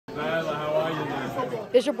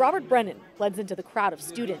Bishop Robert Brennan blends into the crowd of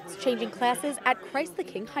students changing classes at Christ the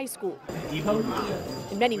King High School.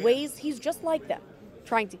 In many ways, he's just like them,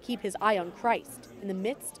 trying to keep his eye on Christ in the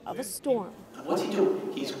midst of a storm. What's he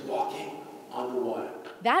doing? He's walking on the water.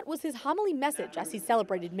 That was his homily message as he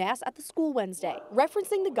celebrated Mass at the school Wednesday.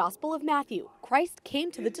 Referencing the Gospel of Matthew, Christ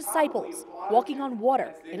came to the disciples, walking on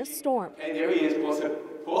water in a storm. And there he is, Paul said,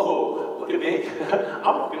 whoa, look at me,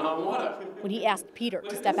 I'm walking on water. When he asked Peter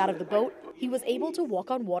to step out of the boat, he was able to walk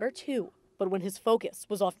on water too. But when his focus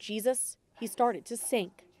was off Jesus, he started to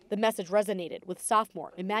sink. The message resonated with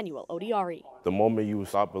sophomore Emmanuel Odiari. The moment you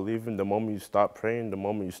stop believing, the moment you stop praying, the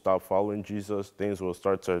moment you stop following Jesus, things will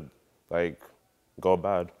start to go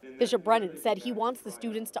bad. Bishop Brennan said he wants the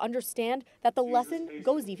students to understand that the lesson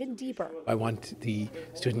goes even deeper. I want the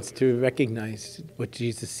students to recognize what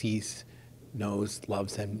Jesus sees, knows,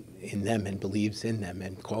 loves them in them and believes in them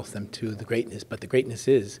and calls them to the greatness. But the greatness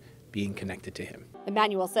is being connected to him.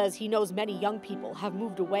 Emmanuel says he knows many young people have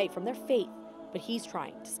moved away from their faith, but he's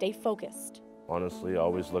trying to stay focused. Honestly, I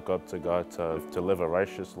always look up to God to live a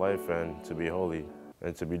righteous life and to be holy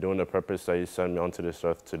and to be doing the purpose that he sent me onto this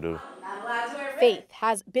earth to do. Faith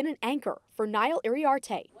has been an anchor for Niall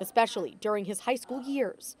Iriarte, especially during his high school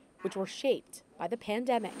years, which were shaped by the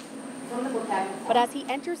pandemic. But as he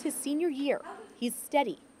enters his senior year, he's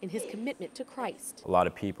steady in his commitment to Christ. A lot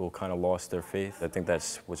of people kind of lost their faith. I think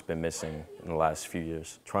that's what's been missing in the last few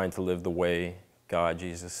years. Trying to live the way God,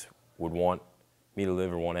 Jesus, would want me to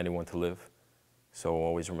live or want anyone to live. So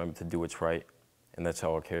always remember to do what's right, and that's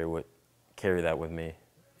how I'll carry that with me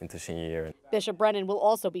into senior year. Bishop Brennan will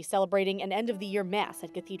also be celebrating an end-of-the-year Mass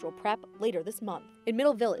at Cathedral Prep later this month. In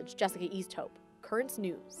Middle Village, Jessica Easthope, Currents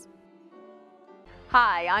News.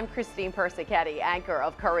 Hi, I'm Christine Persichetti, anchor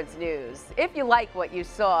of Currents News. If you like what you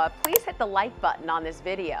saw, please hit the like button on this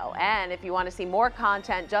video. And if you want to see more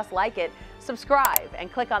content just like it, subscribe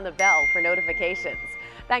and click on the bell for notifications.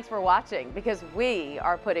 Thanks for watching, because we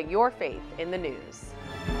are putting your faith in the news.